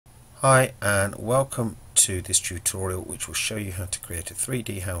Hi and welcome to this tutorial which will show you how to create a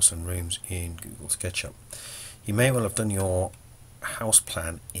 3D house and rooms in Google Sketchup. You may well have done your house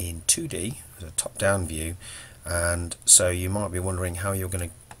plan in 2D as a top-down view, and so you might be wondering how you're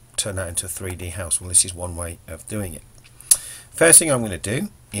going to turn that into a 3D house. Well, this is one way of doing it. First thing I'm going to do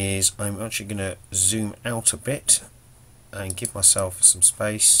is I'm actually going to zoom out a bit and give myself some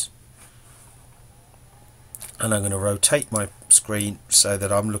space, and I'm going to rotate my screen so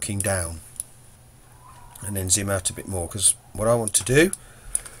that I'm looking down, and then zoom out a bit more, because what I want to do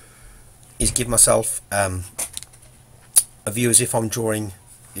is give myself a view as if I'm drawing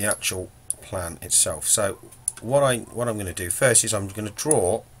the actual plan itself. So what I'm going to do first is I'm going to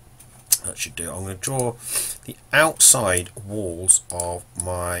draw the outside walls of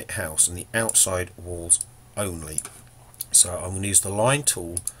my house, and the outside walls only. So I'm going to use the line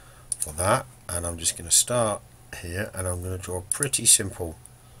tool for that, and I'm just going to start here, and I'm going to draw a pretty simple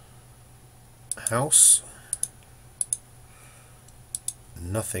house,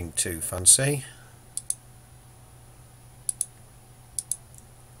 nothing too fancy.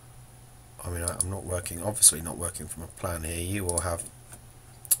 I mean, I'm obviously not working from a plan here. You will have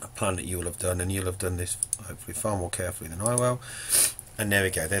a plan that you will have done, and you'll have done this hopefully far more carefully than I will. And there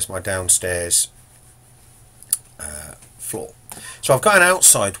we go, there's my downstairs floor. So I've got an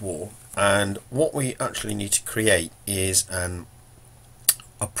outside wall, and what we actually need to create is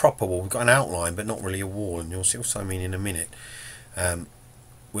a proper wall. We've got an outline but not really a wall, and you'll see what I mean in a minute.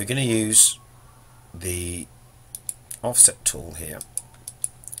 We're going to use the offset tool here,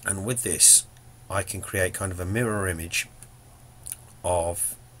 and with this I can create kind of a mirror image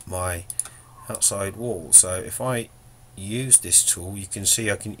of my outside wall. So if I use this tool, you can see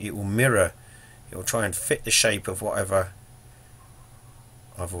it will try and fit the shape of whatever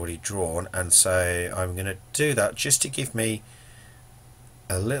I've already drawn, and so I'm going to do that just to give me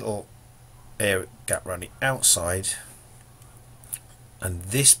a little air gap around the outside, and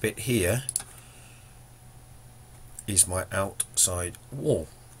this bit here is my outside wall.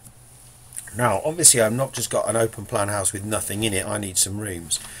 Now obviously I've not just got an open plan house with nothing in it, I need some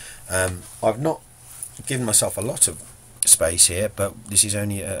rooms. I've not given myself a lot of space here, but this is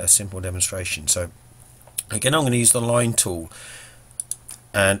only a simple demonstration. So again, I'm going to use the line tool,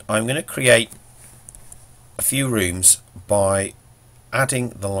 and I'm going to create a few rooms by adding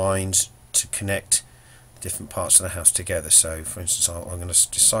the lines to connect different parts of the house together. So for instance, I'm going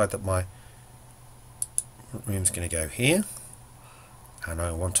to decide that my room's going to go here, and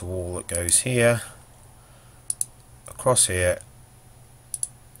I want a wall that goes here, across here,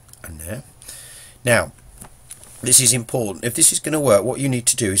 and there. Now this is important. If this is going to work, what you need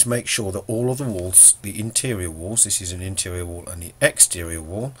to do is make sure that all of the walls, the interior walls, this is an interior wall, and the exterior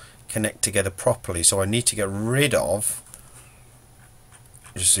wall connect together properly. So I need to get rid of,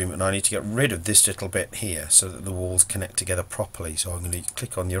 just zoom in, I need to get rid of this little bit here so that the walls connect together properly. So I'm going to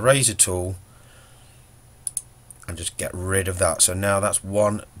click on the eraser tool and just get rid of that. So now that's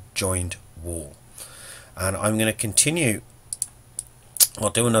one joined wall, and I'm going to continue.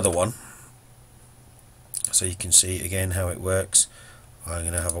 I'll do another one so you can see again how it works. I'm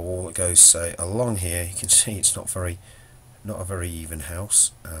going to have a wall that goes, say, along here. You can see it's not a very even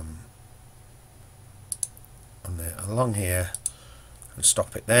house. On there, along here, and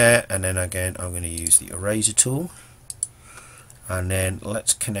stop it there. And then again, I'm going to use the eraser tool, and then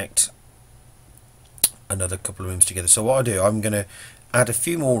let's connect another couple of rooms together. So what I do, I'm going to add a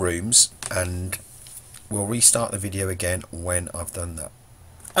few more rooms, and we'll restart the video again when I've done that.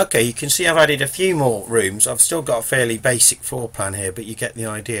 Okay, you can see I've added a few more rooms. I've still got a fairly basic floor plan here, but you get the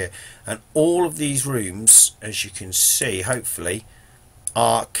idea. And all of these rooms, as you can see, hopefully,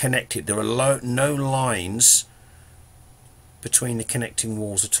 are connected. There are no lines between the connecting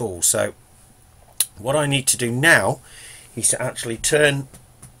walls at all. So what I need to do now is to actually turn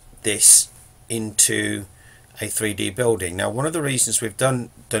this into a 3D building. Now one of the reasons we've done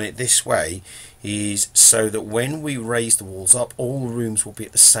it this way is so that when we raise the walls up, all the rooms will be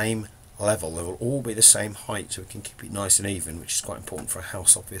at the same level. They will all be the same height, so we can keep it nice and even, which is quite important for a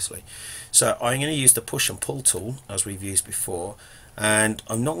house obviously. So I'm going to use the push and pull tool as we've used before, and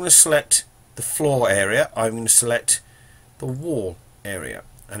I'm not going to select the floor area, I'm going to select the wall area,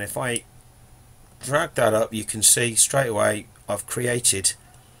 and if I drag that up, you can see straight away I've created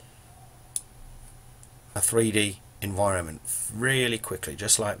a 3D environment really quickly,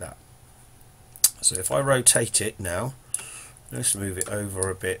 just like that. So if I rotate it now, let's move it over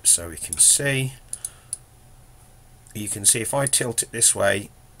a bit so we can see. You can see if I tilt it this way,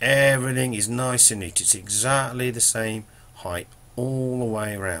 everything is nice and neat. It's exactly the same height all the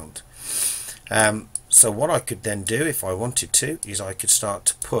way around. So what I could then do if I wanted to is I could start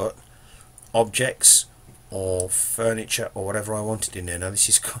to put objects or furniture or whatever I wanted in there. Now this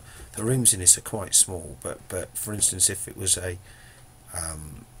is the rooms in this are quite small, but for instance, if it was a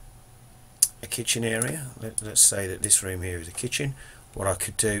kitchen area, let's say that this room here is a kitchen, what I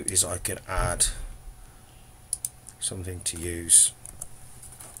could do is I could add something to use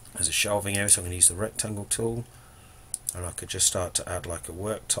as a shelving area. So I'm going to use the rectangle tool, and I could just start to add like a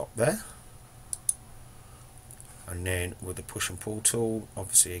worktop there, and then with the push and pull tool,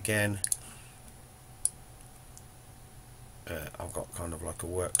 obviously again I've got kind of like a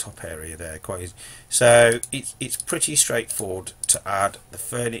worktop area there, quite easy. So it's pretty straightforward to add the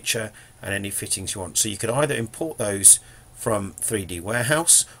furniture and any fittings you want. So you could either import those from 3D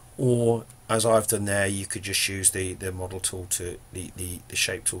Warehouse, or as I've done there, you could just use the model tool to the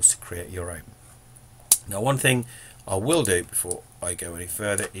shape tools to create your own. Now one thing I will do before I go any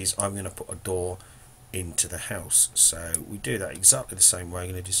further is I'm going to put a door into the house. So we do that exactly the same way.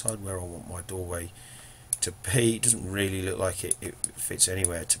 I'm going to decide where I want my doorway to be. It doesn't really look like it fits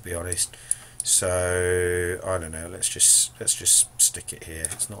anywhere, to be honest, so I don't know, let's just stick it here.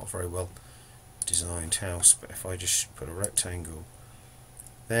 It's not a very well designed house, but if I just put a rectangle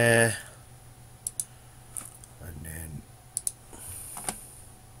there,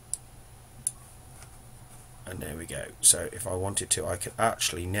 and there we go. So if I wanted to, I could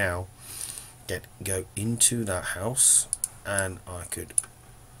actually now go into that house, and I could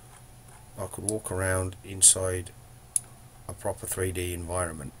walk around inside a proper 3D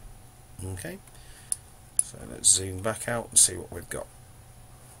environment. Okay, so let's zoom back out and see what we've got.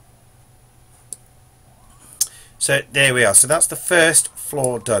 So there we are. So that's the first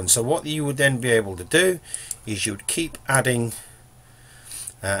floor done. So what you would then be able to do is you would keep adding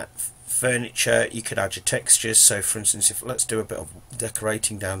furniture. You could add your textures. So for instance, if let's do a bit of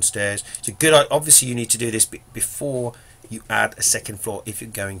decorating downstairs. It's a good, obviously you need to do this before you add a second floor. If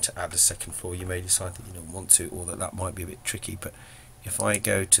you're going to add a second floor, you may decide that you don't want to, or that might be a bit tricky. But if I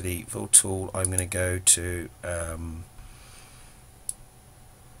go to the fill tool, I'm going to go to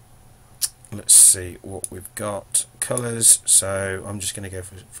let's see what we've got, colors. So I'm just going to go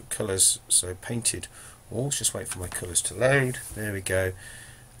for colors. So painted walls, just wait for my colors to load. There we go.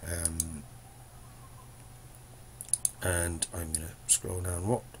 And I'm going to scroll down.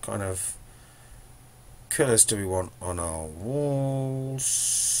 What kind of colours do we want on our walls?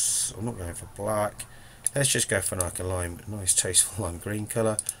 I'm not going for black. Let's just go for like a nice tasteful lime green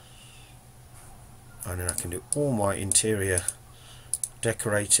colour, and then I can do all my interior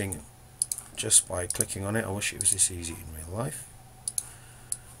decorating just by clicking on it. I wish it was this easy in real life.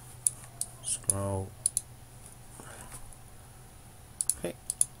 Scroll. Okay.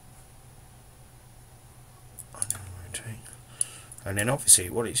 And then obviously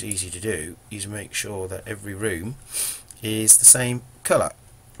what it's easy to do is make sure that every room is the same colour,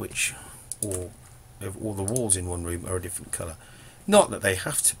 which all the walls in one room are a different colour. Not that they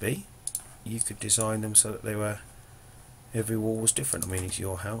have to be. You could design them so that every wall was different. I mean, it's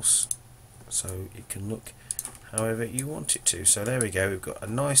your house, so it can look however you want it to. So there we go, we've got a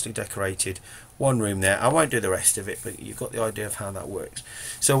nicely decorated one room there. I won't do the rest of it, but you've got the idea of how that works.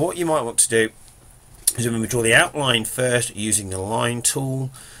 So what you might want to do is remember, draw the outline first using the line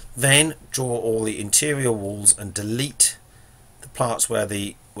tool, then draw all the interior walls and delete the parts where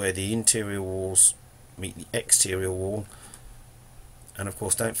the interior walls meet the exterior wall. And of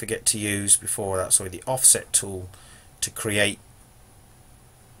course, don't forget to use the offset tool to create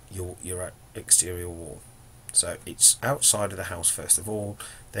your exterior wall. So it's outside of the house first of all,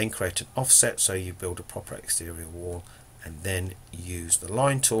 then create an offset so you build a proper exterior wall, and then use the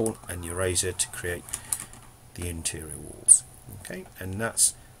line tool and your eraser to create the interior walls. Okay, and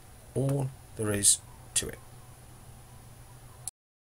that's all there is to it.